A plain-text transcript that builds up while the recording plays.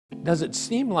Does it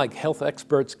seem like health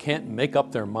experts can't make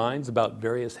up their minds about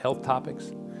various health topics?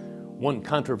 One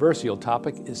controversial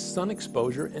topic is sun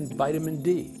exposure and vitamin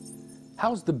D.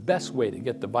 How's the best way to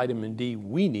get the vitamin D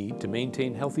we need to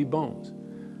maintain healthy bones?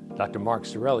 Dr. Mark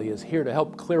Seraly is here to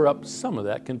help clear up some of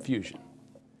that confusion.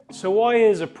 So why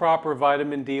is a proper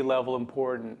vitamin D level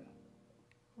important?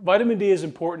 Vitamin D is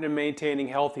important in maintaining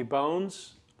healthy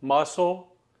bones,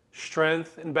 muscle,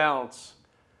 strength, and balance.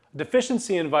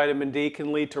 Deficiency in vitamin D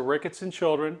can lead to rickets in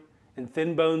children and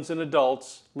thin bones in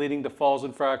adults, leading to falls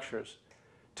and fractures.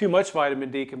 Too much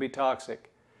vitamin D can be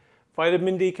toxic.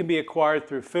 Vitamin D can be acquired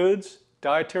through foods,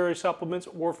 dietary supplements,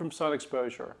 or from sun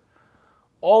exposure.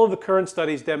 All of the current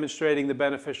studies demonstrating the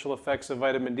beneficial effects of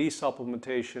vitamin D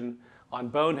supplementation on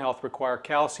bone health require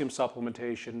calcium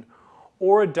supplementation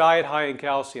or a diet high in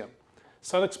calcium.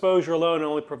 Sun exposure alone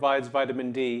only provides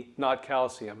vitamin D, not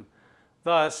calcium.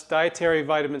 Thus, dietary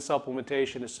vitamin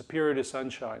supplementation is superior to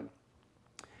sunshine.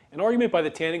 An argument by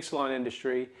the tanning salon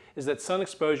industry is that sun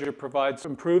exposure provides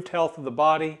improved health of the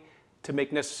body to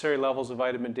make necessary levels of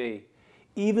vitamin D.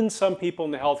 Even some people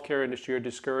in the healthcare industry are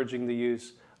discouraging the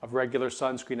use of regular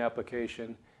sunscreen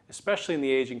application, especially in the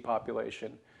aging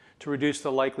population, to reduce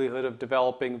the likelihood of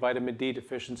developing vitamin D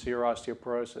deficiency or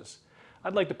osteoporosis.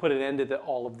 I'd like to put an end to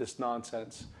all of this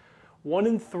nonsense. 1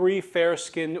 in 3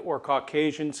 fair-skinned or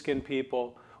Caucasian-skinned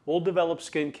people will develop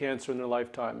skin cancer in their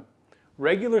lifetime.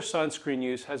 Regular sunscreen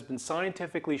use has been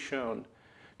scientifically shown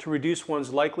to reduce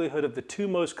one's likelihood of the 2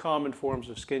 most common forms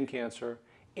of skin cancer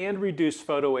and reduce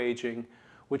photoaging,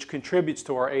 which contributes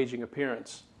to our aging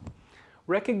appearance.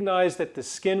 Recognize that the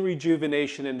skin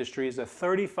rejuvenation industry is a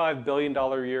 $35 billion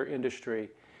a year industry,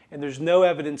 and there's no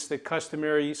evidence that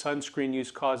customary sunscreen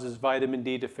use causes vitamin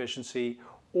D deficiency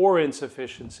or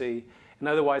insufficiency in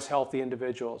otherwise healthy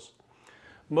individuals.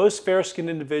 Most fair-skinned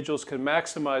individuals can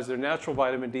maximize their natural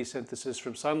vitamin D synthesis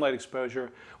from sunlight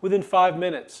exposure within 5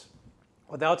 minutes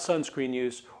without sunscreen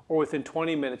use or within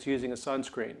 20 minutes using a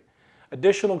sunscreen.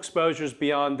 Additional exposures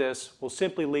beyond this will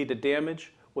simply lead to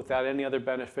damage without any other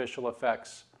beneficial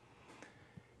effects.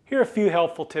 Here are a few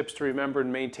helpful tips to remember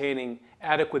in maintaining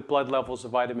adequate blood levels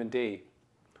of vitamin D.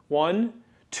 1.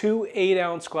 2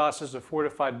 8-ounce glasses of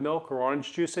fortified milk or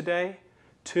orange juice a day.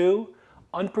 2.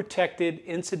 Unprotected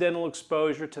incidental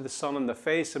exposure to the sun on the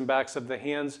face and backs of the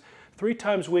hands 3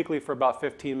 times weekly for about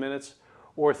 15 minutes.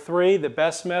 Or 3, the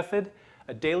best method,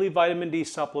 a daily vitamin D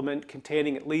supplement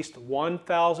containing at least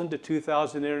 1,000 to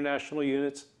 2,000 international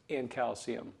units and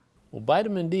calcium. Well,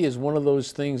 vitamin D is one of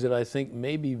those things that I think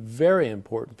may be very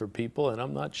important for people, and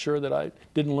I'm not sure that I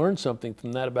didn't learn something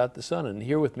from that about the sun. And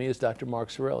here with me is Dr. Mark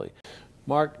Seraly.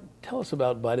 Mark, tell us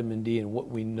about vitamin D and what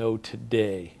we know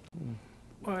today.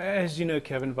 Well, as you know,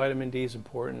 Kevin, vitamin D is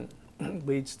important. It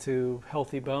leads to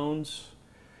healthy bones.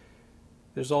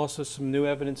 There's also some new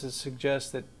evidence that suggests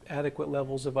that adequate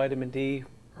levels of vitamin D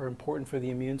are important for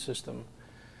the immune system.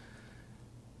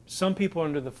 Some people are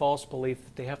under the false belief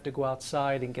that they have to go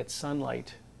outside and get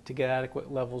sunlight to get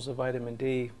adequate levels of vitamin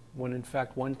D, when in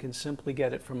fact one can simply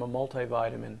get it from a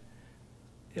multivitamin,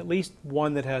 at least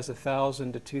one that has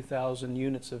 1,000 to 2,000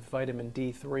 units of vitamin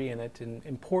D3 in it, and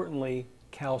importantly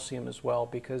calcium as well,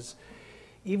 because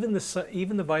even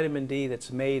the vitamin D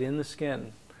that's made in the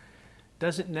skin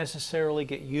doesn't necessarily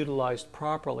get utilized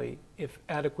properly if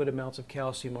adequate amounts of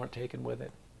calcium aren't taken with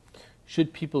it.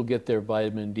 Should people get their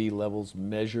vitamin D levels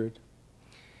measured?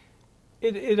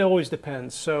 It always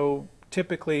depends. So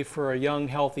typically for a young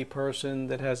healthy person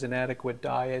that has an adequate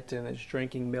diet and is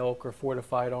drinking milk or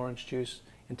fortified orange juice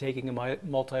and taking a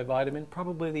multivitamin,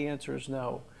 probably the answer is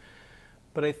no.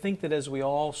 But I think that as we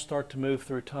all start to move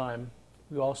through time,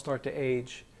 we all start to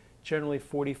age, generally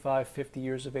 45, 50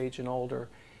 years of age and older,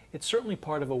 it's certainly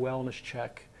part of a wellness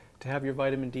check to have your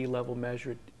vitamin D level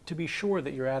measured to be sure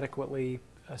that you're adequately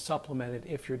supplemented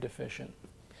if you're deficient.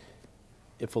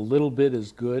 If a little bit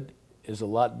is good, is a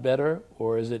lot better,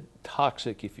 or is it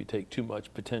toxic if you take too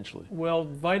much potentially? Well,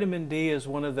 vitamin D is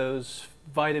one of those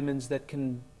vitamins that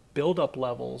can build up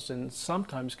levels and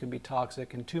sometimes can be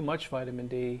toxic, and too much vitamin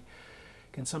D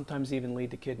can sometimes even lead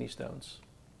to kidney stones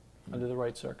under the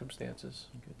right circumstances.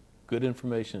 Good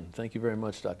information. Thank you very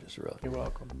much, Dr. Seraly. You're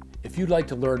welcome. If you'd like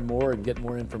to learn more and get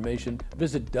more information,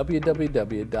 visit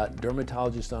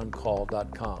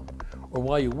www.dermatologistoncall.com. Or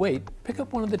while you wait, pick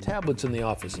up one of the tablets in the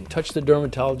office and touch the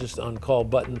Dermatologist on Call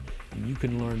button, and you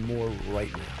can learn more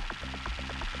right now.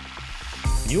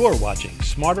 You are watching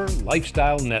Smarter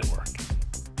Lifestyle Network.